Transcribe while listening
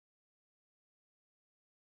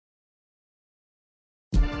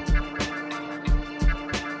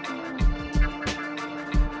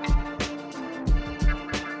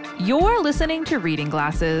You're listening to Reading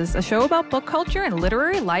Glasses, a show about book culture and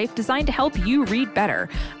literary life designed to help you read better.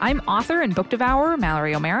 I'm author and book devourer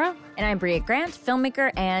Mallory O'Mara. And I'm Bria Grant,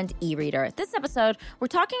 filmmaker and e-reader. This episode, we're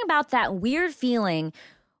talking about that weird feeling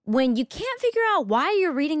when you can't figure out why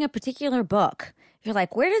you're reading a particular book. You're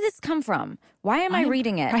like, where did this come from? Why am I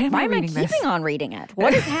reading it? Why am I keeping on reading it?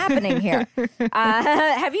 What is happening here?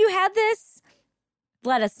 Have you had this?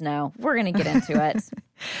 Let us know. We're going to get into it.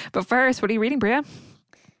 But first, what are you reading, Bria?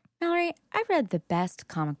 Mallory, I read the best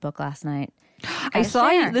comic book last night. I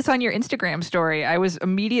saw this on your Instagram story. I was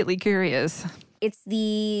immediately curious. It's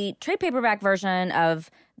the trade paperback version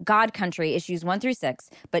of God Country, issues 1 through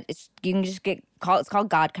 6, but you can just it's called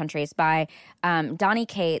God Country. It's by Donny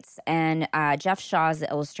Cates and Jeff Shaw's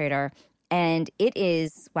the illustrator. And it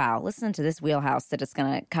is, wow, listen to this wheelhouse that it's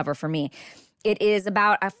going to cover for me. It is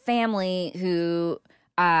about a family who,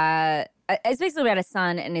 it's basically about a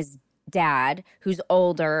son and his dad who's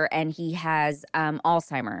older and he has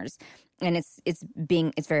Alzheimer's. And it's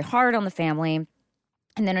very hard on the family.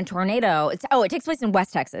 And then a tornado, it takes place in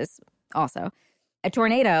West Texas also. A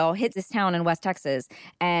tornado hits this town in West Texas.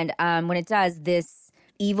 And when it does, this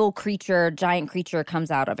evil giant creature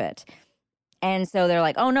comes out of it. And so they're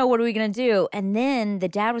like, oh no, what are we going to do? And then the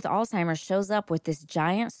dad with Alzheimer's shows up with this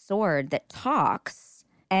giant sword that talks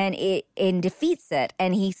and defeats it.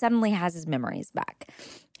 And he suddenly has his memories back.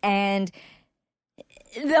 And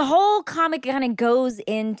the whole comic kind of goes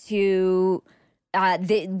into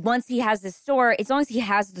once he has this sword, as long as he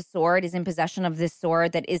has the sword, is in possession of this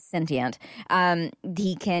sword that is sentient.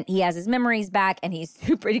 He has his memories back, and he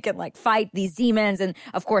can like fight these demons. And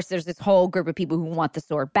of course, there's this whole group of people who want the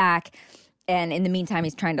sword back. And in the meantime,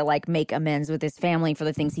 he's trying to like make amends with his family for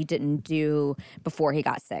the things he didn't do before he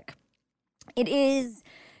got sick. It is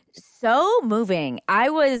so moving.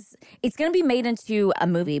 It's going to be made into a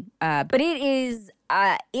movie, but it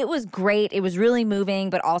was great. It was really moving,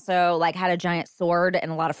 but also like had a giant sword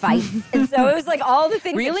and a lot of fights. And so it was like all the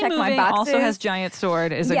things really that check moving, my boxes. Also has giant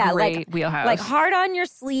sword is a great wheelhouse. Like hard on your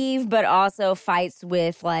sleeve, but also fights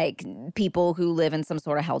with like people who live in some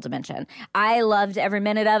sort of hell dimension. I loved every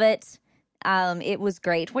minute of it. It was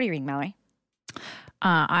great. What are you reading, Mallory?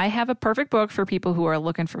 I have a perfect book for people who are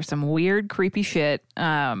looking for some weird, creepy shit.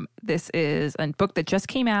 This is a book that just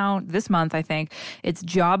came out this month, I think. It's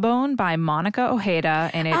Jawbone by Monica Ojeda,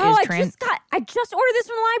 and it is I just ordered this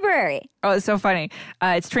from the library. Oh, it's so funny.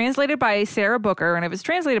 It's translated by Sarah Booker, and if it's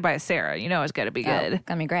translated by a Sarah, you know it's got to be good. It's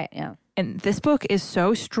gonna be great, yeah. And this book is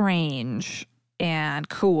so strange and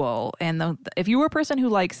cool. And if you were a person who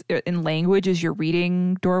likes in language is your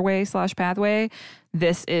reading doorway / pathway,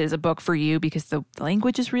 this is a book for you because the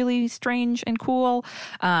language is really strange and cool.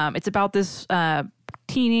 It's about these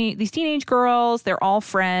teenage girls. They're all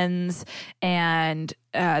friends, and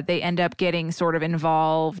they end up getting sort of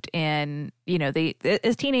involved in,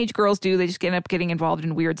 as teenage girls do, they just end up getting involved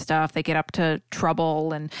in weird stuff. They get up to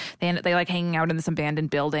trouble, and they like hanging out in this abandoned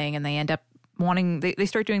building, and they end up they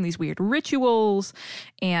start doing these weird rituals,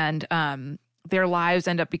 and their lives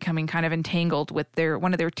end up becoming kind of entangled with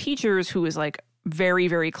one of their teachers who is like very,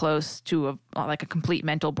 very close to a complete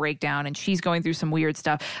mental breakdown, and she's going through some weird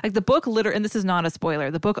stuff. Like the book, and this is not a spoiler,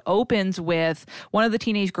 the book opens with one of the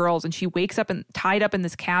teenage girls, and she wakes up and tied up in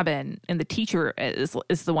this cabin, and the teacher is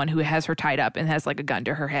the one who has her tied up and has like a gun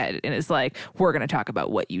to her head, and is like, we're going to talk about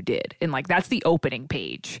what you did. And like, that's the opening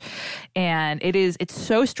page. And it's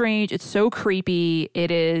so strange. It's so creepy. It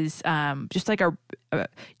is just like a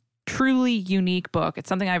truly unique book. It's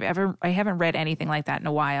something I haven't read anything like that in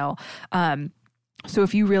a while. So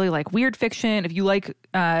if you really like weird fiction, if you like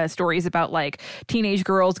stories about like teenage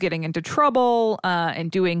girls getting into trouble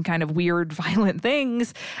and doing kind of weird, violent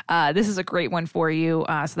things, this is a great one for you.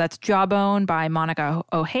 So that's Jawbone by Monica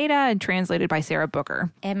Ojeda and translated by Sarah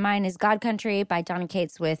Booker. And mine is God Country by Donny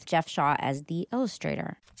Cates with Jeff Shaw as the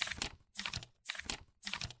illustrator.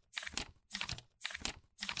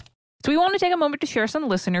 So we want to take a moment to share some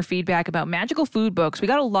listener feedback about magical food books. We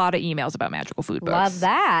got a lot of emails about magical food books. Love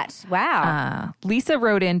that. Wow. Lisa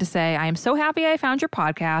wrote in to say, I am so happy I found your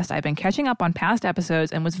podcast. I've been catching up on past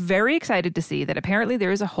episodes and was very excited to see that apparently there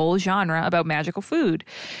is a whole genre about magical food.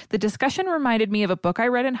 The discussion reminded me of a book I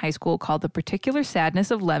read in high school called The Particular Sadness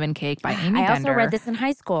of Lemon Cake by Amy Bender. I also read this in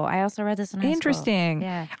high school. Interesting.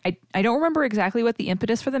 Yeah. I don't remember exactly what the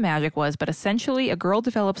impetus for the magic was, but essentially a girl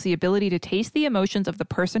develops the ability to taste the emotions of the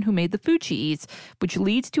person who made the food she eats, which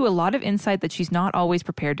leads to a lot of insight that she's not always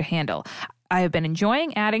prepared to handle. I have been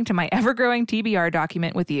enjoying adding to my ever-growing TBR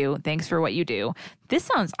document with you. Thanks for what you do.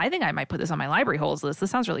 I think I might put this on my library holds list. This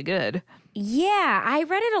sounds really good. Yeah, I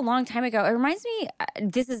read it a long time ago. It reminds me,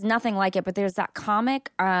 this is nothing like it, but there's that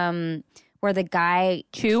comic where the guy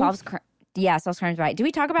solves crimes by. Did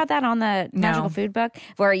we talk about that on the Magical Food book?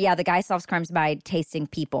 Where the guy solves crimes by tasting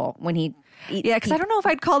people when he eats. Yeah, because I don't know if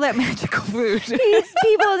I'd call that magical food. He eats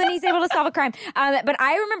people, and then he's able to solve a crime. But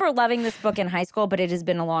I remember loving this book in high school, but it has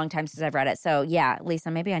been a long time since I've read it. So yeah,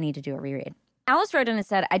 Lisa, maybe I need to do a reread. Alice wrote in and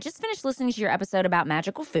said, I just finished listening to your episode about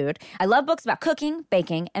magical food. I love books about cooking,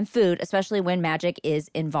 baking, and food, especially when magic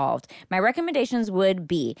is involved. My recommendations would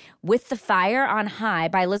be With the Fire on High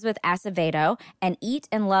by Elizabeth Acevedo and Eat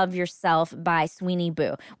and Love Yourself by Sweeney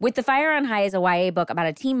Boo. With the Fire on High is a YA book about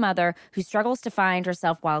a teen mother who struggles to find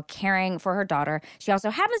herself while caring for her daughter. She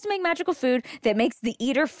also happens to make magical food that makes the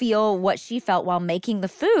eater feel what she felt while making the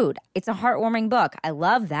food. It's a heartwarming book. I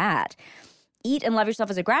love that. Eat and Love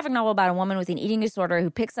Yourself is a graphic novel about a woman with an eating disorder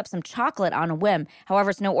who picks up some chocolate on a whim.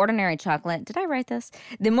 However, it's no ordinary chocolate. Did I write this?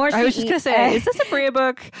 I was just going to say, is this a Brea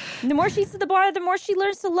book? The more she eats at the bar, the more she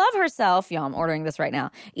learns to love herself. Y'all, I'm ordering this right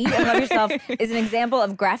now. Eat and Love Yourself is an example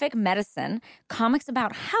of graphic medicine, comics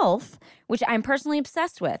about health, which I'm personally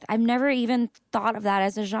obsessed with. I've never even thought of that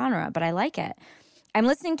as a genre, but I like it. I'm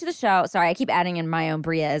listening to the show. Sorry, I keep adding in my own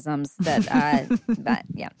Brea-isms. I've been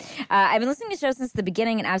listening to the show since the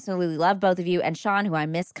beginning and absolutely love both of you. And Sean, who I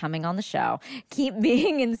miss coming on the show. Keep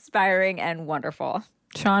being inspiring and wonderful.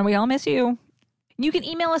 Sean, we all miss you. You can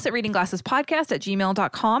email us at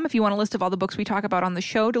readingglassespodcast@gmail.com. If you want a list of all the books we talk about on the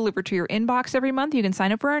show delivered to your inbox every month, you can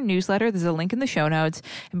sign up for our newsletter. There's a link in the show notes.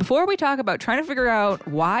 And before we talk about trying to figure out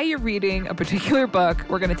why you're reading a particular book,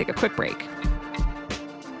 we're going to take a quick break.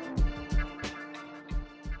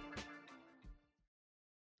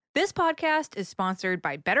 This podcast is sponsored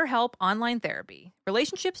by BetterHelp Online Therapy.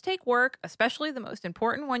 Relationships take work, especially the most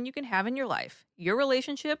important one you can have in your life, your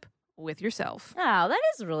relationship with yourself. Oh, that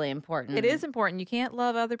is really important. It is important. You can't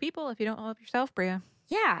love other people if you don't love yourself, Brea.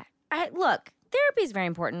 Yeah. Look, therapy is very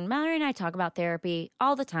important. Mallory and I talk about therapy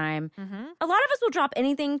all the time. Mm-hmm. A lot of us will drop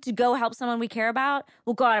anything to go help someone we care about.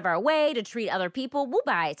 We'll go out of our way to treat other people. We'll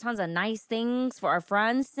buy tons of nice things for our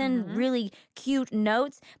friends, send really cute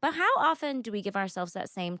notes. But how often do we give ourselves that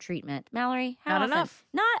same treatment? Mallory, how often?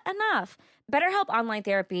 Not enough. BetterHelp Online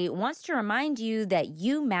Therapy wants to remind you that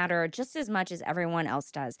you matter just as much as everyone else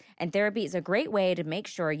does. And therapy is a great way to make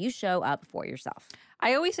sure you show up for yourself.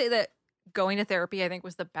 I always say that going to therapy, I think,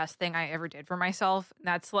 was the best thing I ever did for myself.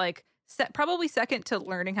 That's like probably second to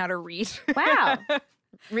learning how to read. Wow.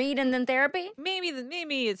 Read and then therapy? Maybe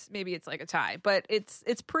it's like a tie, but it's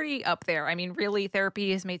pretty up there. I mean, really,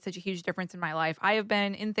 therapy has made such a huge difference in my life. I have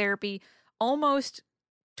been in therapy almost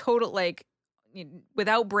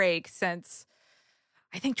without break since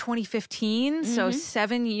I think 2015, so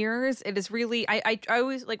 7 years. It is really, I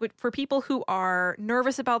always for people who are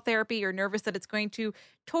nervous about therapy or nervous that it's going to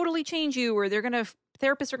totally change you or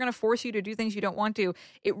therapists are going to force you to do things you don't want to.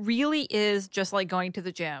 It really is just like going to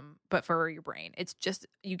the gym, but for your brain. It's just,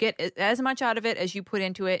 you get as much out of it as you put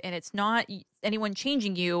into it, and it's not anyone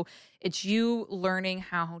changing you. It's you learning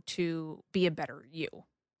how to be a better you.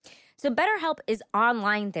 So BetterHelp is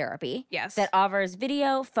online therapy that offers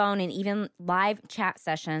video, phone, and even live chat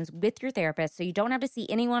sessions with your therapist, so you don't have to see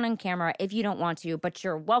anyone on camera if you don't want to, but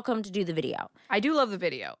you're welcome to do the video. I do love the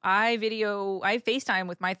video. I FaceTime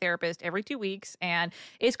with my therapist every 2 weeks, and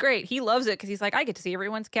it's great. He loves it because he's like, I get to see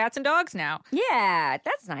everyone's cats and dogs now. Yeah,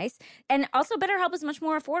 that's nice. And also, BetterHelp is much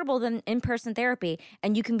more affordable than in-person therapy,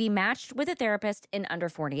 and you can be matched with a therapist in under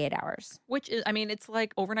 48 hours. Which is, I mean, it's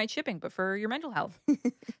like overnight shipping, but for your mental health.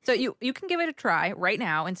 So you can give it a try right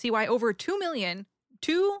now and see why over 2 million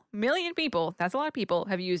people, that's a lot of people,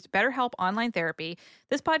 have used BetterHelp Online Therapy.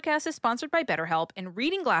 This podcast is sponsored by BetterHelp, and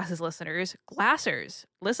Reading Glasses listeners, Glassers,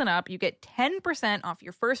 listen up, you get 10% off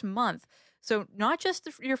your first month. So not just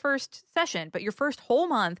your first session, but your first whole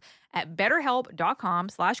month at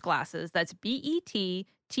betterhelp.com/glasses. That's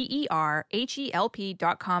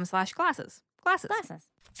BetterHelp.com/glasses. Glasses.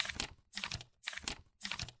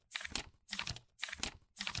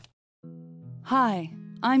 Hi,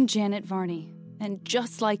 I'm Janet Varney, and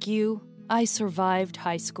just like you, I survived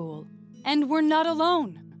high school. And we're not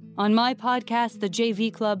alone. On my podcast, The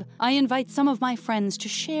JV Club, I invite some of my friends to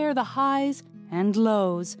share the highs and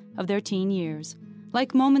lows of their teen years,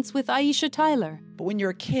 like moments with Aisha Tyler. But when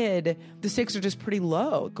you're a kid, the stakes are just pretty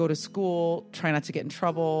low. Go to school, try not to get in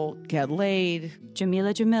trouble, get laid.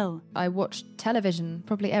 Jamila Jamil. I watched television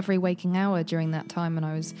probably every waking hour during that time when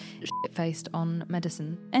I was shit-faced on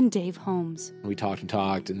medicine. And Dave Holmes. We talked,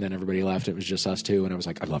 and then everybody left. It was just us two, and I was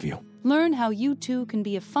like, I love you. Learn how you too can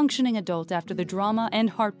be a functioning adult after the drama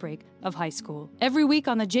and heartbreak of high school. Every week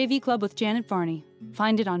on the JV Club with Janet Varney.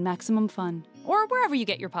 Find it on Maximum Fun or wherever you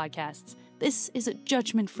get your podcasts. This is a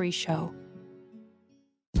judgment-free show.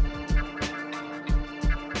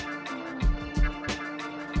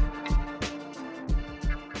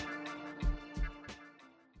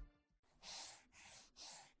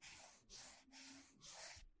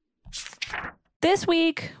 This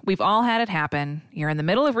week, we've all had it happen. You're in the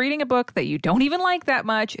middle of reading a book that you don't even like that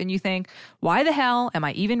much, and you think, why the hell am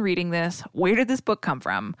I even reading this? Where did this book come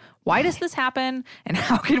from? Why does this happen? And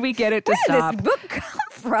how can we get it to stop? Where did this book come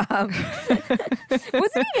from?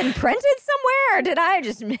 Was it even printed somewhere? Or did I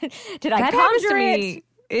That happens to conjure me. it?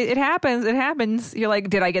 It happens. It happens. You're like,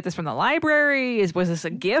 did I get this from the library? Was this a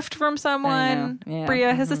gift from someone? Yeah.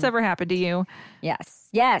 Bria, has this ever happened to you? Yes.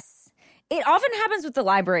 It often happens with the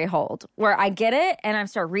library hold, where I get it and I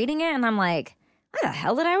start reading it and I'm like, why the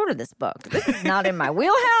hell did I order this book? This is not in my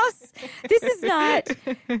wheelhouse. This is not.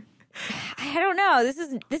 I don't know. This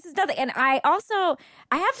is nothing. And I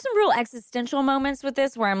have some real existential moments with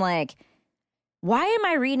this where I'm like, why am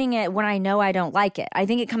I reading it when I know I don't like it? I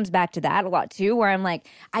think it comes back to that a lot too, where I'm like,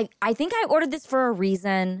 I think I ordered this for a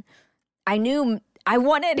reason. I knew I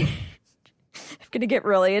wanted. I'm going to get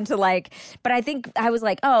really into but I think I was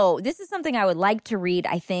like, oh, this is something I would like to read,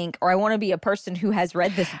 I think, or I want to be a person who has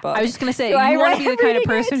read this book. I was just going to say, So you want to be the kind of reading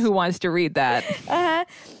person it. who wants to read that.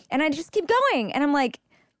 And I just keep going. And I'm like,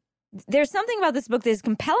 there's something about this book that is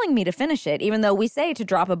compelling me to finish it, even though we say to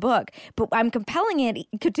drop a book. But I'm compelled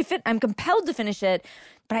to finish it,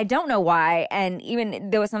 but I don't know why. And even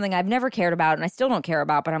there was something I've never cared about and I still don't care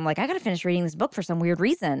about, but I'm like, I got to finish reading this book for some weird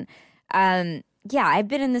reason. Yeah, I've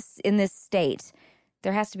been in this state.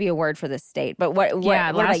 There has to be a word for this state. But what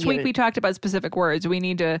last about week you? we talked about specific words. We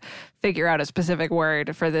need to figure out a specific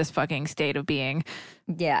word for this fucking state of being.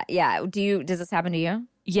 Yeah. Does this happen to you?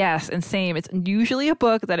 Yes, and same. It's usually a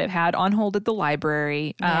book that I've had on hold at the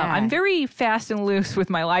library. Yeah. I'm very fast and loose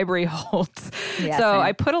with my library holds. Yeah, So same.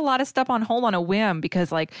 I put a lot of stuff on hold on a whim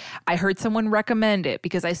because I heard someone recommend it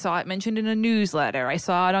because I saw it mentioned in a newsletter. I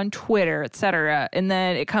saw it on Twitter, etc. And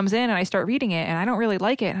then it comes in and I start reading it and I don't really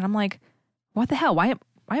like it. And I'm like, what the hell? Why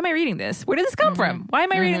am I reading this? Where did this come from? Why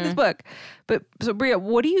am I reading this book? But so Bria,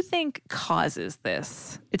 what do you think causes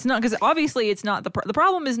this? It's not because obviously it's not the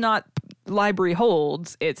problem is not library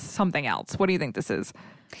holds. It's something else. What do you think this is?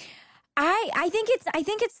 I think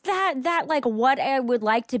it's that like what I would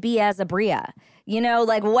like to be as a Bria.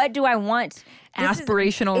 What do I want?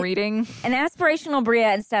 Aspirational reading. An aspirational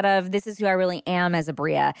Bria instead of this is who I really am as a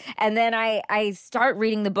Bria. And then I start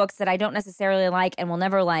reading the books that I don't necessarily like and will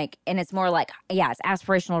never like. And it's more like, yeah, it's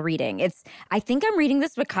aspirational reading. I think I'm reading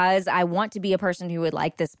this because I want to be a person who would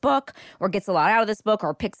like this book or gets a lot out of this book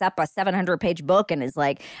or picks up a 700-page book and is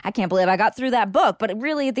like, I can't believe I got through that book. But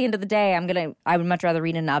really, at the end of the day, I would much rather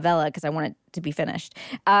read a novella because I want it to be finished.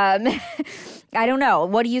 I don't know.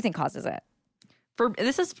 What do you think causes it?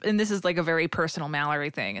 This is like a very personal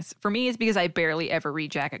Mallory thing. For me, it's because I barely ever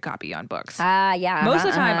read jacket copy on books. Yeah. Most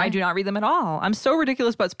of the time, I do not read them at all. I'm so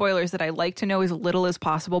ridiculous about spoilers that I like to know as little as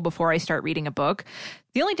possible before I start reading a book.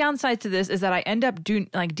 The only downside to this is that I end up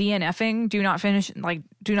DNFing, do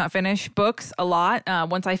not finish books a lot.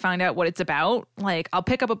 Once I find out what it's about, I'll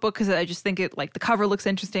pick up a book because I just think it the cover looks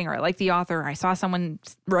interesting, or I like the author, or I saw someone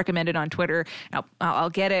recommend it on Twitter.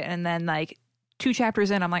 I'll get it, and then 2 chapters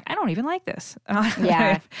in, I'm like, I don't even like this.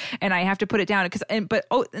 Yeah. And I have to put it down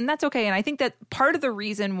and that's okay. And I think that part of the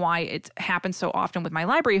reason why it happens so often with my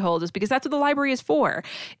library hold is because that's what the library is for,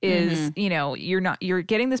 is, you're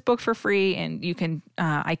getting this book for free and you can,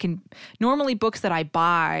 normally books that I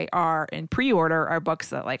buy are in pre-order are books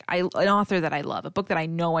that an author that I love, a book that I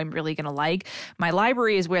know I'm really going to like. My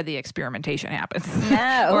library is where the experimentation happens.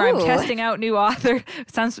 Where I'm testing out new author.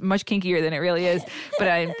 It sounds much kinkier than it really is, but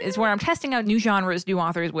it's where I'm testing out new genres, new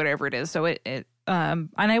authors, whatever it is. So and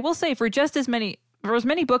I will say for as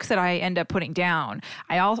many books that I end up putting down,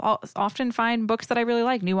 I often find books that I really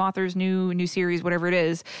like, new authors, new series, whatever it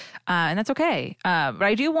is, and that's okay. But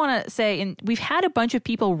I do want to say, and we've had a bunch of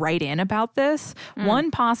people write in about this.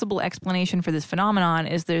 One possible explanation for this phenomenon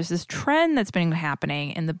is there's this trend that's been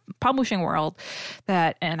happening in the publishing world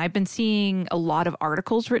and I've been seeing a lot of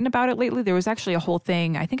articles written about it lately. There was actually a whole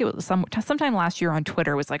thing, I think it was sometime last year on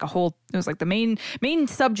Twitter, it was the main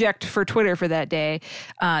subject for Twitter for that day,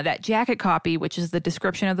 that jacket copy, which is the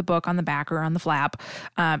description of the book on the back or on the flap,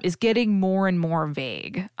 is getting more and more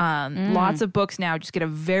vague. Lots of books now just get a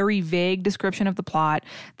very vague description of the plot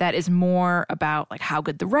that is more about how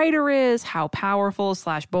good the writer is, how powerful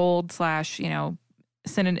 / bold /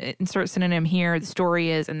 insert synonym here, the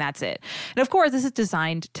story is, and that's it. And of course, this is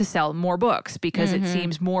designed to sell more books because it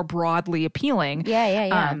seems more broadly appealing.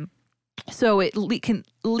 Yeah. So it can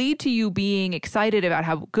lead to you being excited about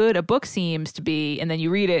how good a book seems to be, and then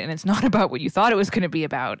you read it and it's not about what you thought it was going to be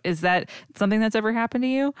about. Is that something that's ever happened to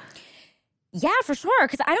you? Yeah, for sure.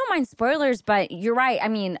 Because I don't mind spoilers, but you're right. I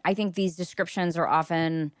mean, I think these descriptions are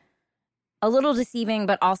often a little deceiving,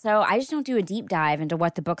 but also I just don't do a deep dive into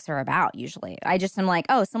what the books are about usually. I just am like,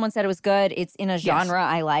 oh, someone said it was good. It's in a genre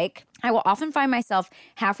I like. I will often find myself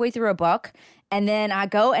halfway through a book and then I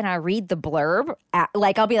go and I read the blurb.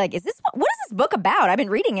 I'll be like, what is this book about? I've been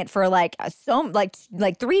reading it for like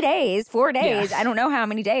 3 days, 4 days. I don't know how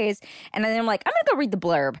many days. And then I'm like, I'm going to go read the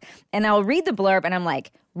blurb. And I'll read the blurb and I'm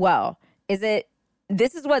like, whoa,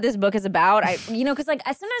 this is what this book is about. Because like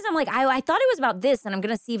sometimes I'm like, I thought it was about this, and I'm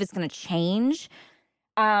gonna see if it's gonna change.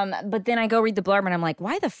 But then I go read the blurb, and I'm like,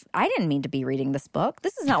 I didn't mean to be reading this book.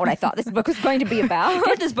 This is not what I thought this book was going to be about.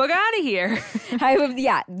 Get this book out of here.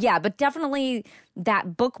 But definitely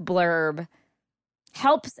that book blurb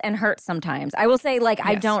helps and hurts sometimes. I will say,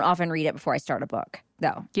 I don't often read it before I start a book,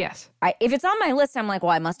 though. Yes. If it's on my list, I'm like,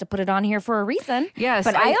 well, I must have put it on here for a reason. Yes.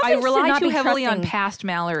 But I also rely not too be heavily on trusting- past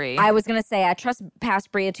Mallory. I was going to say, I trust past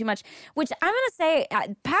Bria too much, which I'm going to say,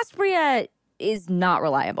 past Bria is not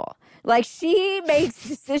reliable. Like, she makes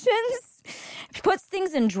decisions, puts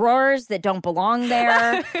things in drawers that don't belong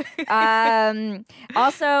there.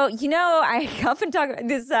 Also, I often talk about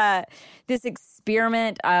this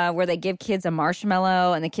experiment where they give kids a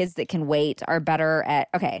marshmallow, and the kids that can wait are better at.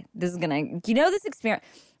 Okay, this is this experiment.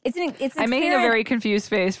 I'm making a very confused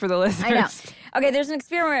face for the listeners. I know. Okay, there's an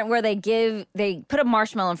experiment where they put a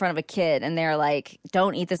marshmallow in front of a kid, and they're like,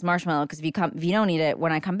 "Don't eat this marshmallow because if you don't eat it,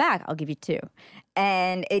 when I come back, I'll give you 2."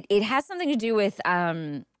 And it has something to do with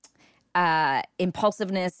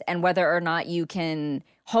impulsiveness and whether or not you can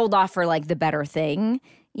hold off for like the better thing.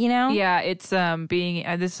 Yeah, it's being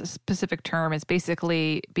this specific term is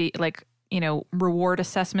basically reward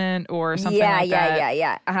assessment or something like that.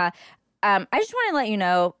 Yeah. I just want to let you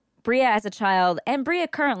know, Bria as a child and Bria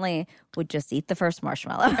currently would just eat the first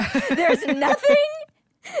marshmallow. There's nothing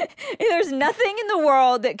in the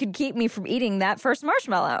world that could keep me from eating that first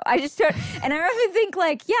marshmallow. I just don't, and I often think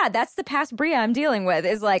that's the past Bria I'm dealing with.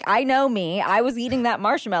 Is like, I know me. I was eating that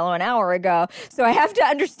marshmallow an hour ago, so I have to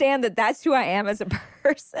understand that that's who I am as a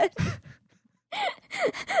person.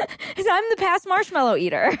 Because I'm the past marshmallow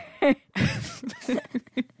eater.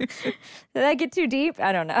 Did I get too deep?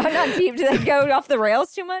 I don't know. Not deep. Did I go off the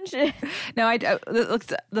rails too much? No,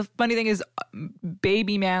 the funny thing is,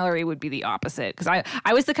 baby Mallory would be the opposite. Because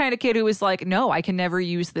I was the kind of kid who was like, no, I can never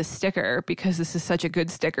use this sticker because this is such a good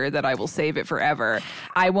sticker that I will save it forever.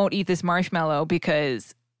 I won't eat this marshmallow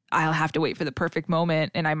because I'll have to wait for the perfect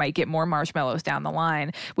moment and I might get more marshmallows down the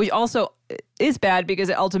line, which also is bad because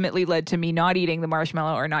it ultimately led to me not eating the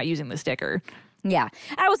marshmallow or not using the sticker. Yeah.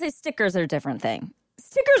 I would say stickers are a different thing.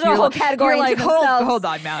 Stickers are a whole category. You're like, to themselves. hold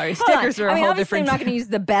on, Mallory. Stickers are a whole obviously different I'm not going to use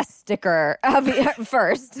the best sticker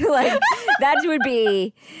first.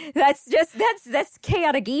 That's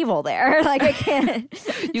chaotic evil there. Like, I can't.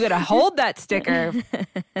 You got to hold that sticker.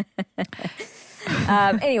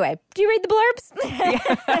 Anyway, do you read the blurbs?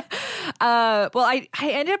 Well,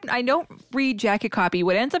 I don't read jacket copy.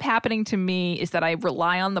 What ends up happening to me is that I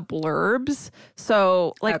rely on the blurbs.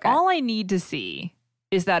 So, all I need to see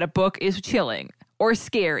is that a book is chilling or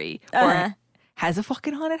scary or has a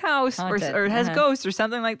fucking haunted house or has ghosts or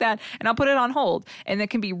something like that, and I'll put it on hold, and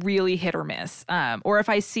that can be really hit or miss. Or if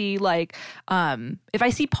I see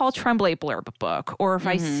Paul Tremblay blurb a book, or if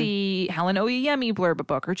I see Helen Oyeyemi blurb a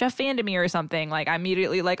book, or Jeff Vandermeer or something, like I'm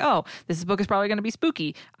immediately like, oh, this book is probably going to be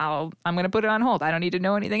spooky. I'm going to put it on hold. I don't need to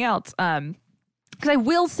know anything else. Because I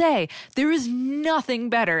will say, there is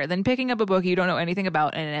nothing better than picking up a book you don't know anything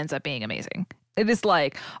about and it ends up being amazing. It is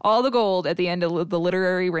like all the gold at the end of the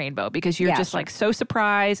literary rainbow because you're just like so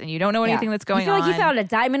surprised and you don't know anything that's going on. You feel like you found a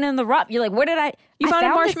diamond in the rough. You're like, where did I? You found a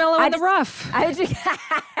marshmallow in the rough.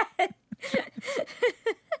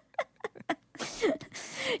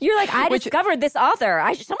 You're like, I discovered this author.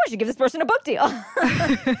 Someone should give this person a book deal.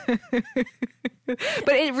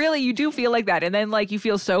 But it really, you do feel like that. And then you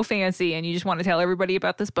feel so fancy and you just want to tell everybody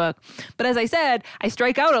about this book. But as I said, I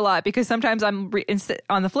strike out a lot because sometimes on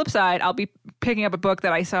the flip side, I'll be picking up a book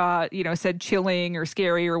that I saw, said chilling or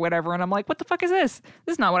scary or whatever. And I'm like, what the fuck is this?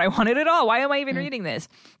 This is not what I wanted at all. Why am I even reading this?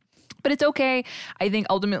 But it's okay, I think,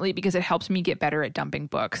 ultimately, because it helps me get better at dumping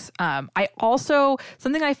books. I also,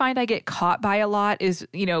 something I find I get caught by a lot is,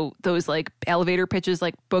 those elevator pitches,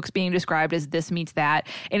 books being described as this meets that.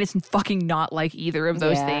 And it's fucking not like either of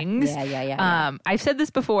those things. Yeah. I've said this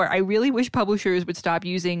before. I really wish publishers would stop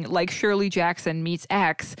using Shirley Jackson meets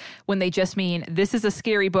X when they just mean this is a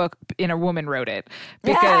scary book and a woman wrote it.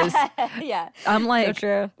 Because I'm like, so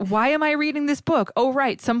true. Why am I reading this book? Oh,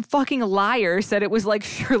 right. Some fucking liar said it was like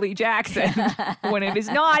Shirley Jackson when it is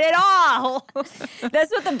not at all. That's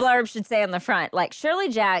what the blurb should say on the front. Shirley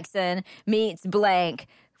Jackson meets blank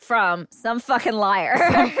from some fucking liar.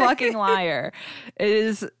 Some fucking liar. It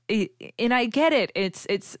is, and I get it.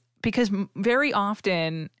 It's because very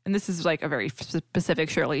often, and this is like a very specific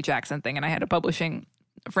Shirley Jackson thing, and I had a publishing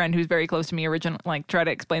friend who's very close to me try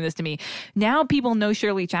to explain this to me. Now people know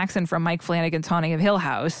Shirley Jackson from Mike Flanagan's Haunting of Hill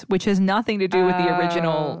House, which has nothing to do with the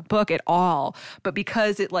original book at all. But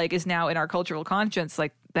because it like is now in our cultural consciousness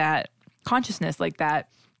like that,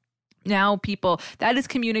 now people, that is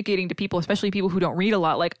communicating to people, especially people who don't read a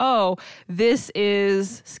lot, like, oh, this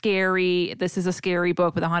is scary. This is a scary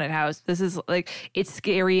book with a haunted house. This is like, it's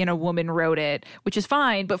scary and a woman wrote it, which is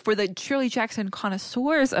fine. But for the Shirley Jackson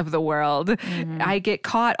connoisseurs of the world, I get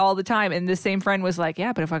caught all the time. And this same friend was like,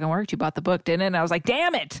 yeah, but it fucking worked. You bought the book, didn't it? And I was like,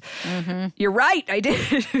 damn it. You're right. I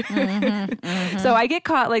did. So I get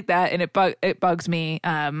caught like that, and it bugs me.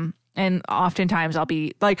 And oftentimes I'll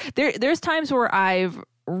be like, there's times where I've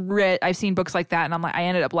seen books like that, and I'm like, I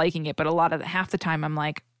ended up liking it, but half the time I'm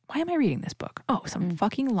like, why am I reading this book? Oh, some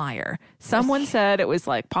fucking liar. Someone said it was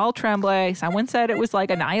like Paul Tremblay. Someone said it was like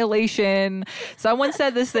Annihilation. Someone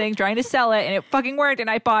said this thing trying to sell it, and it fucking worked, and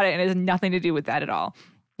I bought it, and it has nothing to do with that at all.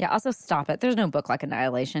 Yeah, also stop it. There's no book like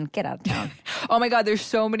Annihilation. Get out of town. Oh my God, there's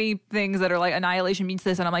so many things that are like Annihilation means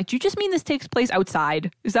this, and I'm like, do you just mean this takes place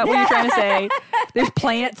outside? Is that what you're trying to say? There's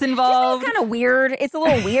plants involved. It's kind of weird. It's a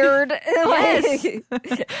little weird. Yes.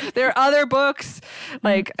 There are other books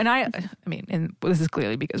like, and I mean, and this is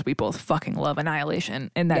clearly because we both fucking love Annihilation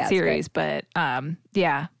in that series, but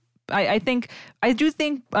yeah, I do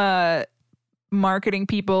think marketing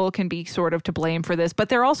people can be sort of to blame for this, but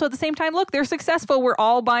they're also at the same time, look, they're successful. We're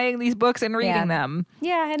all buying these books and reading them.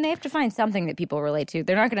 Yeah, and they have to find something that people relate to.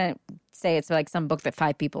 They're not going to say it's like some book that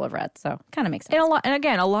 5 people have read, so kind of makes sense. And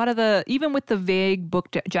again, a lot of the, even with the vague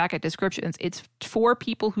book jacket descriptions, it's for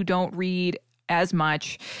people who don't read as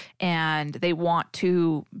much, and they want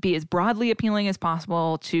to be as broadly appealing as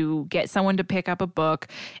possible to get someone to pick up a book.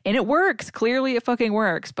 And it works. Clearly it fucking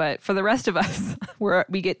works. But for the rest of us,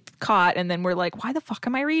 we get caught, and then we're like, why the fuck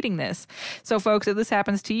am I reading this? So folks, if this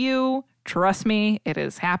happens to you, trust me, it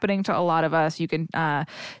is happening to a lot of us. You can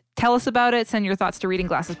tell us about it. Send your thoughts to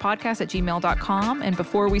readingglassespodcast@gmail.com. And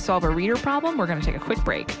before we solve a reader problem, we're going to take a quick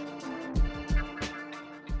break.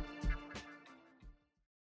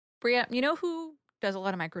 Bria, you know who does a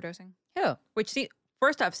lot of microdosing? Who? Which,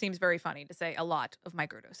 first off, seems very funny to say a lot of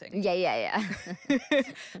microdosing. Yeah.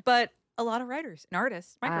 But a lot of writers and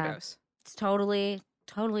artists microdose. It's totally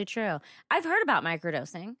true. I've heard about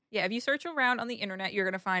microdosing. Yeah, if you search around on the internet, you're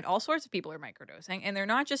going to find all sorts of people are microdosing, and they're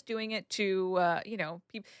not just doing it to,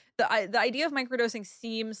 the idea of microdosing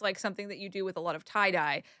seems like something that you do with a lot of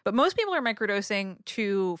tie-dye, but most people are microdosing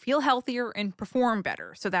to feel healthier and perform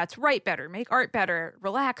better. So that's write better, make art better,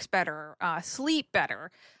 relax better, sleep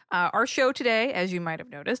better. Our show today, as you might have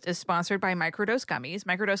noticed, is sponsored by Microdose Gummies.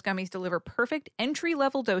 Microdose Gummies deliver perfect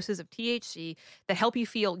entry-level doses of THC that help you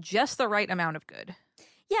feel just the right amount of good.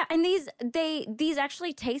 Yeah, and these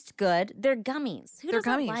actually taste good. They're gummies. Who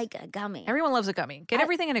doesn't like a gummy? Everyone loves a gummy. Get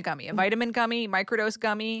everything in a gummy. A vitamin gummy, microdose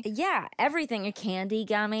gummy. Yeah, everything. A candy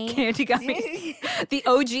gummy. Candy gummies. The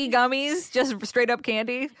OG gummies, just straight up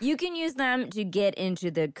candy. You can use them to get into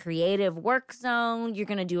the creative work zone. You're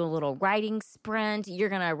going to do a little writing sprint. You're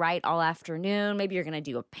going to write all afternoon. Maybe you're going to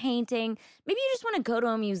do a painting. Maybe you just want to go to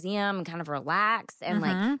a museum and kind of relax and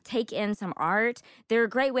like take in some art. They're a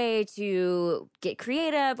great way to get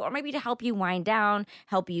creative, or maybe to help you wind down,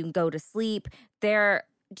 help you go to sleep. They're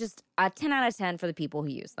just a 10 out of 10 for the people who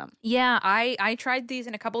use them. Yeah, I tried these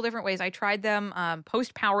in a couple different ways. I tried them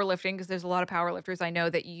post powerlifting, because there's a lot of powerlifters I know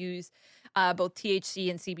that use both THC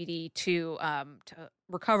and CBD to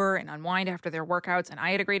recover and unwind after their workouts, and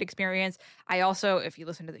I had a great experience. I also, if you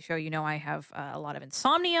listen to the show, you know I have a lot of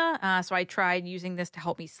insomnia, so I tried using this to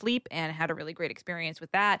help me sleep and had a really great experience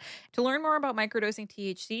with that. To learn more about microdosing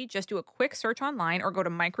THC, just do a quick search online or go to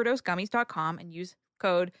microdosegummies.com and use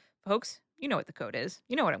code, folks, you know what the code is.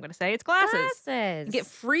 You know what I'm going to say. It's glasses. You get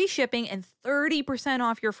free shipping and 30%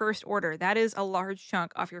 off your first order. That is a large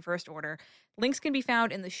chunk off your first order. Links can be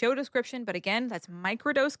found in the show description, but again, that's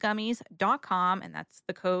microdosegummies.com, and that's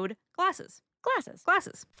the code glasses. Glasses.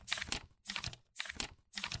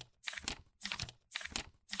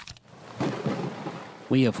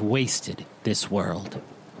 We have wasted this world.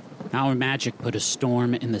 Our magic put a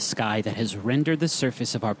storm in the sky that has rendered the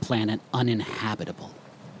surface of our planet uninhabitable.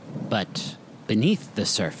 But beneath the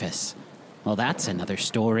surface, well, that's another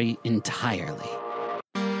story entirely.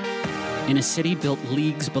 In a city built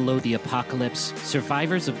leagues below the apocalypse,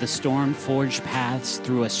 survivors of the storm forge paths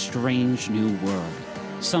through a strange new world.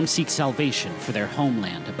 Some seek salvation for their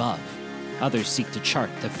homeland above. Others seek to chart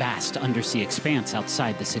the vast undersea expanse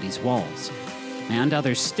outside the city's walls. And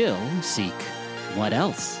others still seek, what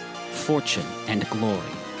else? Fortune and glory.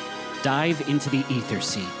 Dive into the Ether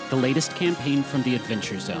Sea, the latest campaign from the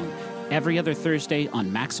Adventure Zone, every other Thursday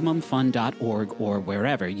on MaximumFun.org or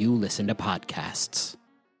wherever you listen to podcasts.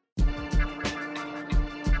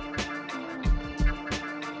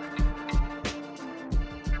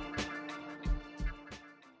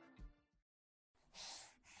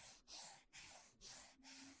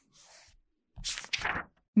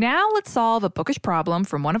 Now let's solve a bookish problem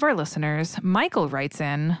from one of our listeners. Michael writes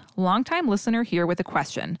in, longtime listener here with a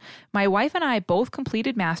question. My wife and I both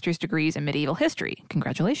completed master's degrees in medieval history.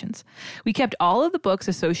 Congratulations. We kept all of the books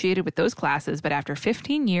associated with those classes, but after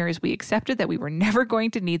 15 years, we accepted that we were never going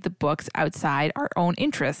to need the books outside our own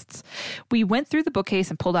interests. We went through the bookcase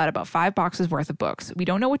and pulled out about 5 boxes worth of books. We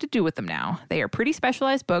don't know what to do with them now. They are pretty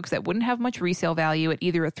specialized books that wouldn't have much resale value at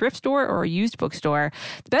either a thrift store or a used bookstore.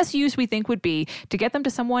 The best use we think would be to get them to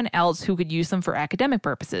someone else who could use them for academic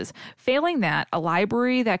purposes. Failing that, a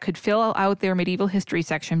library that could fill out their medieval history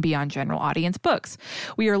section beyond general audience books.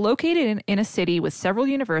 We are located in a city with several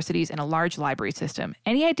universities and a large library system.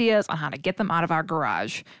 Any ideas on how to get them out of our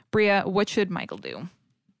garage? Bria, what should Michael do?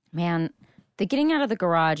 Man, the getting out of the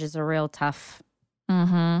garage is a real tough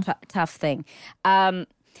thing.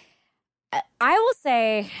 I will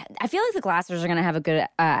say, I feel like the Glassers are going to have a good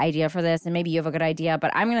idea for this, and maybe you have a good idea, but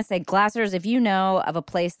I'm going to say, Glassers, if you know of a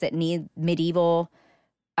place that needs medieval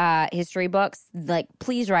history books, like,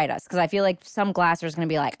 please write us, because I feel like some Glasser is going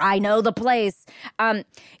to be like, I know the place.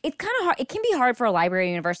 It's kind of hard. It can be hard for a library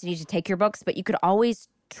or university to take your books, but you could always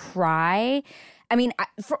try. I mean,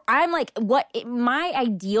 I'm like, my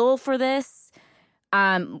ideal for this,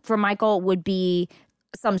 for Michael, would be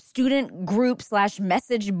some student group /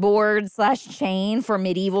 message board / chain for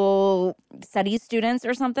medieval studies students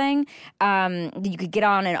or something. You could get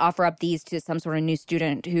on and offer up these to some sort of new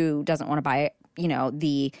student who doesn't want to buy,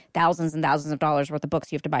 the thousands and thousands of dollars worth of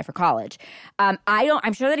books you have to buy for college.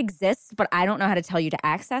 I'm sure that exists, but I don't know how to tell you to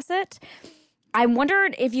access it. I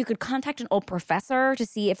wondered if you could contact an old professor to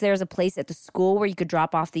see if there's a place at the school where you could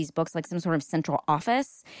drop off these books, like some sort of central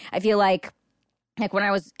office. I feel like when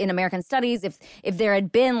I was in American Studies, if there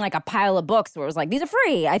had been like a pile of books where it was like, these are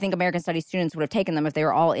free, I think American Studies students would have taken them if they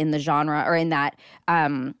were all in the genre or in that,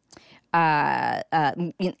 in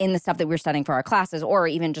the stuff that we're studying for our classes, or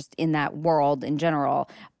even just in that world in general.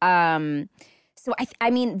 So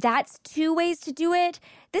I mean, that's 2 ways to do it.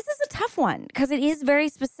 This is a tough one because it is very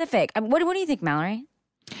specific. What do you think, Mallory?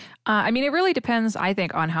 I mean, it really depends, I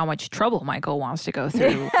think, on how much trouble Michael wants to go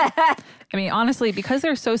through. I mean, honestly, because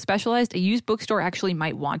they're so specialized, a used bookstore actually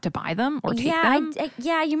might want to buy them or take them.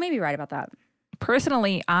 Yeah, you may be right about that.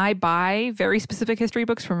 Personally, I buy very specific history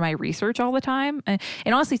books for my research all the time. And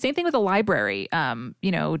honestly, same thing with the library.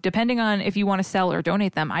 Depending on if you want to sell or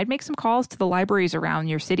donate them, I'd make some calls to the libraries around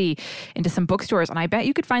your city and to some bookstores. And I bet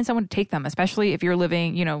you could find someone to take them, especially if you're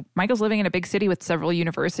living, Michael's living in a big city with several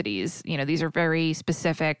universities. These are very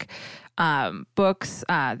specific books.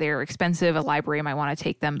 They're expensive. A library might want to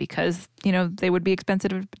take them because, they would be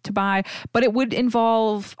expensive to buy. But it would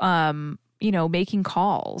involve, making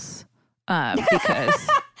calls. Because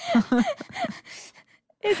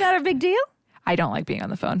is that a big deal? I don't like being on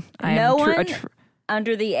the phone. No one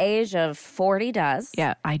under the age of 40 does.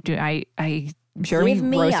 Yeah, I do. Jeremy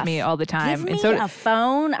roasts me all the time. Give me a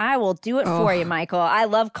phone. I will do it for you, Michael. I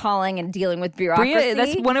love calling and dealing with bureaucracy.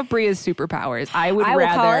 That's one of Bria's superpowers. I will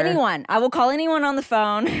call anyone. I will call anyone on the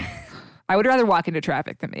phone. I would rather walk into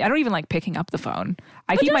traffic than me. I don't even like picking up the phone.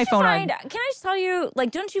 I keep my phone on. Can I just tell you,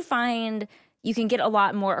 don't you find you can get a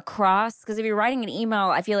lot more across? Because if you're writing an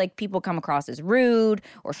email, I feel like people come across as rude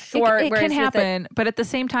or short. It can happen. But at the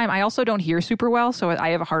same time, I also don't hear super well, so I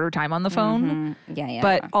have a harder time on the phone. Mm-hmm.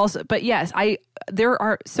 Yeah. But yes, there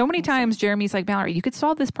are so many times Jeremy's like, Mallory, you could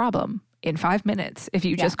solve this problem in 5 minutes if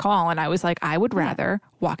you just call. And I was like, I would rather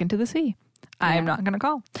walk into the sea. I am not going to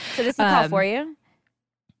call. So does he call for you?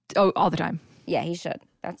 Oh, all the time. Yeah, he should.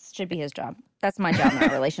 That should be his job. That's my job in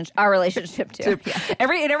our relationship too. Yeah.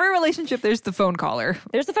 In every relationship, there's the phone caller.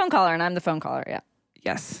 There's the phone caller, and I'm the phone caller. Yeah.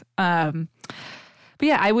 Yes. But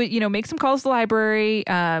yeah, I would make some calls to the library.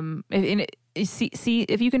 See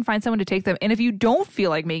if you can find someone to take them. And if you don't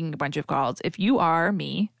feel like making a bunch of calls, if you are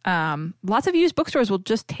me, lots of used bookstores will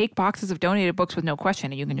just take boxes of donated books with no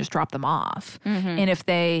question, and you can just drop them off. Mm-hmm. And if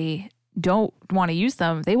they don't want to use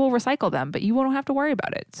them, they will recycle them, but you won't have to worry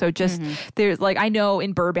about it. So just there's I know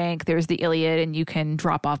in Burbank, there's the Iliad and you can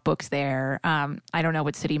drop off books there. I don't know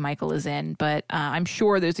what city Michael is in, but I'm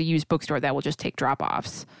sure there's a used bookstore that will just take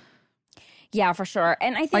drop-offs. Yeah, for sure.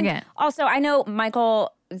 And I think also, I know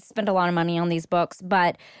Michael spent a lot of money on these books,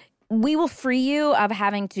 but we will free you of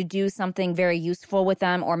having to do something very useful with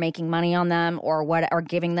them or making money on them or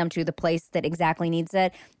giving them to the place that exactly needs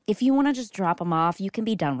it. If you want to just drop them off, you can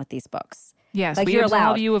be done with these books. Yes, like we you're absolve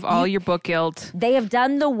allowed. you of all your book guilt. They have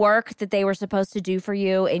done the work that they were supposed to do for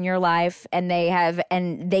you in your life, and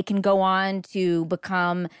they can go on to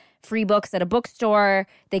become free books at a bookstore.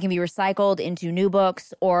 They can be recycled into new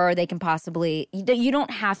books, or they can possibly, you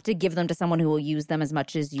don't have to give them to someone who will use them as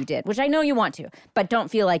much as you did, which I know you want to, but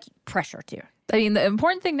don't feel like pressure to. I mean, the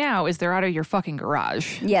important thing now is they're out of your fucking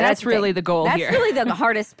garage. Yeah, that's really the goal here. That's really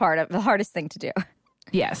the hardest thing to do.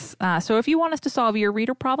 Yes. So if you want us to solve your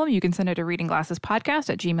reader problem, you can send it to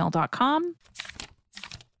readingglassespodcast@gmail.com.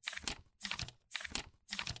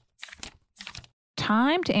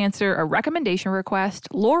 Time to answer a recommendation request.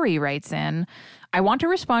 Lori writes in, I want to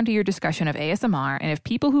respond to your discussion of ASMR and if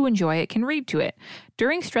people who enjoy it can read to it.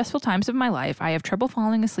 During stressful times of my life, I have trouble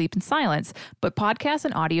falling asleep in silence, but podcasts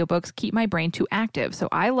and audiobooks keep my brain too active, so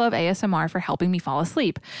I love ASMR for helping me fall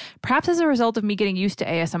asleep. Perhaps as a result of me getting used to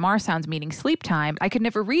ASMR sounds meaning sleep time, I could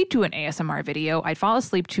never read to an ASMR video. I'd fall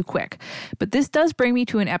asleep too quick. But this does bring me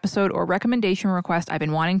to an episode or recommendation request I've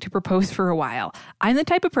been wanting to propose for a while. I'm the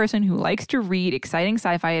type of person who likes to read exciting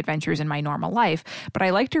sci-fi adventures in my normal life, but I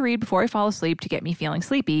like to read before I fall asleep to get me feeling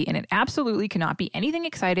sleepy, and it absolutely cannot be anything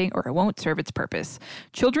exciting or it won't serve its purpose.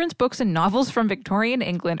 Children's books and novels from Victorian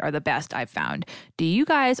England are the best I've found. Do you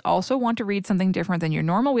guys also want to read something different than your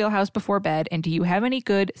normal wheelhouse before bed, and do you have any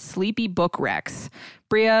good sleepy book recs?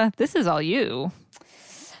 Bria, this is all you.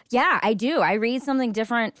 Yeah, I do. I read something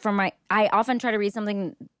different I often try to read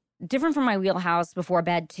something different from my wheelhouse before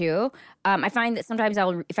bed too. I find that sometimes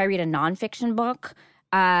if I read a nonfiction book,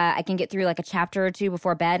 I can get through like a chapter or two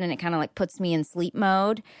before bed, and it kind of like puts me in sleep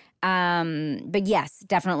mode. But yes,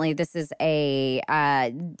 definitely, this is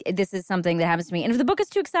something that happens to me. And if the book is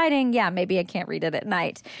too exciting, yeah, maybe I can't read it at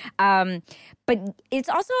night. But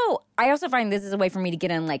I also find this is a way for me to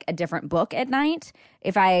get in like a different book at night.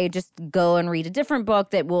 If I just go and read a different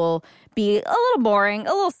book that will be a little boring,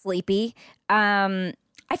 a little sleepy. I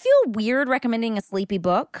feel weird recommending a sleepy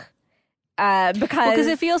book. Because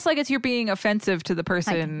it feels like you're being offensive to the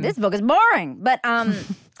person. Like, this book is boring, but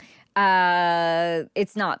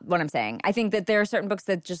it's not what I'm saying. I think that there are certain books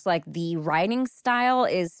that just like the writing style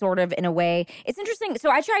is sort of in a way. It's interesting. So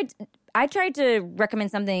I tried to recommend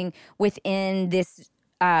something within this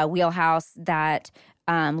wheelhouse that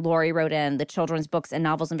Lori wrote in, the children's books and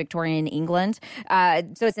novels in Victorian England.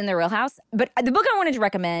 So it's in their wheelhouse. But the book I wanted to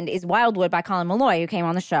recommend is Wildwood by Colin Malloy, who came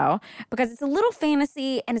on the show, because it's a little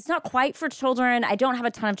fantasy and it's not quite for children. I don't have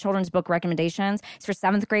a ton of children's book recommendations. It's for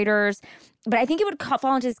 7th graders. But I think it would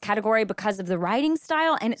fall into this category because of the writing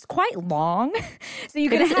style, and it's quite long. So you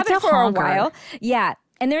can have it for a while. Yeah.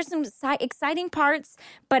 And there's some exciting parts,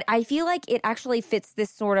 but I feel like it actually fits this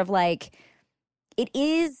sort of like, it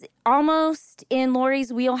is almost in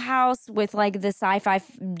Lori's wheelhouse with like the sci-fi,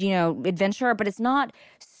 adventure, but it's not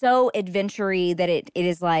so adventure-y that it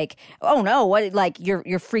is like, oh no, what, like you're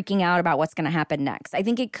freaking out about what's going to happen next. I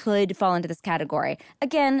think it could fall into this category.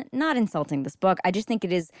 Again, not insulting this book. I just think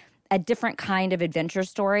it is a different kind of adventure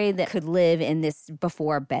story that could live in this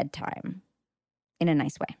before bedtime in a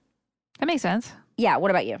nice way. That makes sense. Yeah.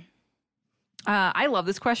 What about you? I love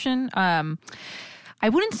this question. I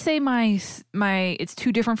wouldn't say my it's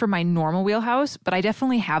too different from my normal wheelhouse, but I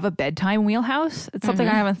definitely have a bedtime wheelhouse. It's something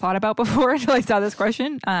I haven't thought about before until I saw this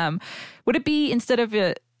question. Would it be would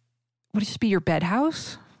it just be your bed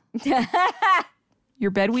house?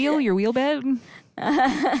 Your bed wheel? Your wheel bed?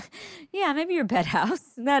 Yeah, maybe your bed house.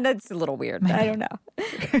 That's a little weird. Maybe. I don't know.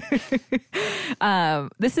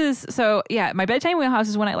 My bedtime wheelhouse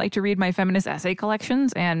is when I like to read my feminist essay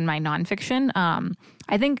collections and my nonfiction.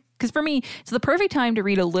 I think, because for me, it's the perfect time to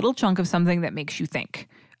read a little chunk of something that makes you think.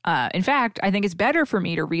 In fact, I think it's better for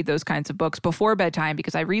me to read those kinds of books before bedtime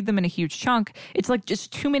because I read them in a huge chunk. It's like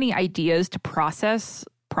just too many ideas to process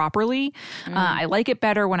properly. I like it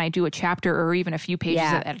better when I do a chapter or even a few pages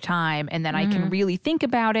at a time, and then I can really think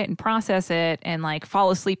about it and process it and like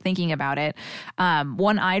fall asleep thinking about it.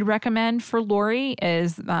 One I'd recommend for Lori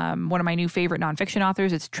is one of my new favorite nonfiction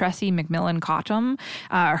authors. It's Tressie McMillan Cottom.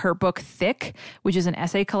 Her book Thick, which is an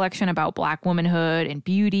essay collection about Black womanhood and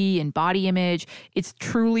beauty and body image. It's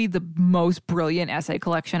truly the most brilliant essay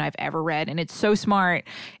collection I've ever read, and it's so smart.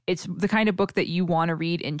 It's the kind of book that you want to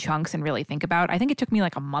read in chunks and really think about. I think it took me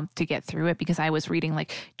like a month to get through it because I was reading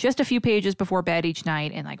like just a few pages before bed each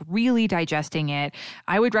night and like really digesting it.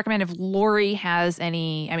 I would recommend if Lori has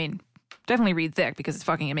any, definitely read Thick because it's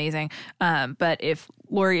fucking amazing. But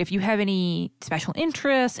Lori, if you have any special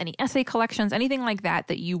interests, any essay collections, anything like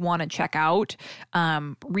that you want to check out,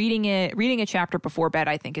 reading a chapter before bed,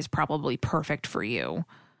 I think is probably perfect for you.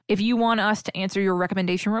 If you want us to answer your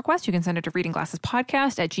recommendation request, you can send it to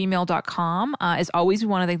readingglassespodcast@gmail.com. As always, we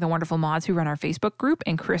want to thank the wonderful mods who run our Facebook group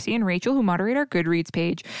and Chrissy and Rachel who moderate our Goodreads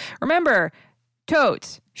page. Remember,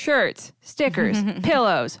 totes, shirts, stickers,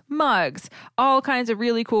 pillows, mugs, all kinds of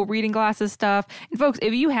really cool reading glasses stuff. And folks,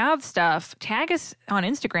 if you have stuff, tag us on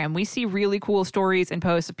Instagram. We see really cool stories and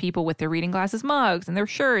posts of people with their reading glasses mugs and their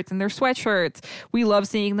shirts and their sweatshirts. We love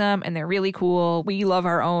seeing them and they're really cool. We love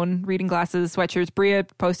our own reading glasses sweatshirts. Bria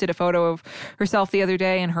posted a photo of herself the other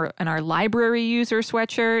day in our library user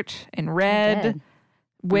sweatshirt in red.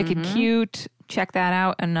 Wicked cute. Check that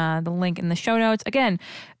out, and the link in the show notes. Again,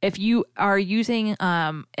 if you are using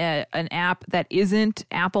an app that isn't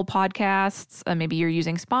Apple Podcasts, maybe you're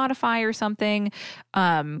using Spotify or something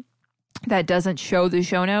that doesn't show the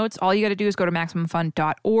show notes, all you got to do is go to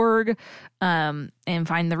MaximumFun.org and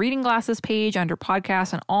find the Reading Glasses page under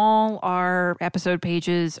podcasts, and all our episode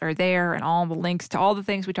pages are there, and all the links to all the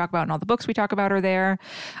things we talk about and all the books we talk about are there.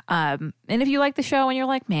 And if you like the show and you're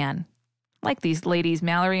like, man, like these ladies,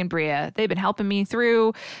 Mallory and Bria, they've been helping me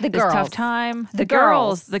through this tough time. The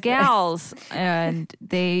girls, the gals. And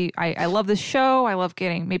I love this show. I love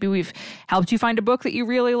maybe we've helped you find a book that you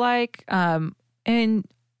really like. And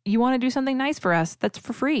you want to do something nice for us that's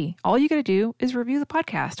for free. All you got to do is review the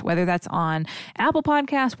podcast, whether that's on Apple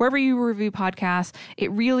Podcasts, wherever you review podcasts.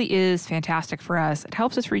 It really is fantastic for us. It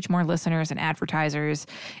helps us reach more listeners and advertisers.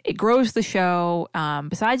 It grows the show,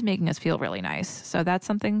 besides making us feel really nice. So that's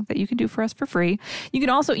something that you can do for us for free. You can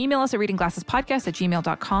also email us at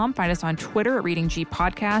readingglassespodcast@gmail.com. Find us on Twitter at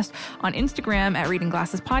readinggpodcast, on Instagram at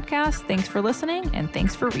readingglassespodcast. Thanks for listening, and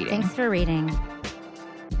thanks for reading. Thanks for reading.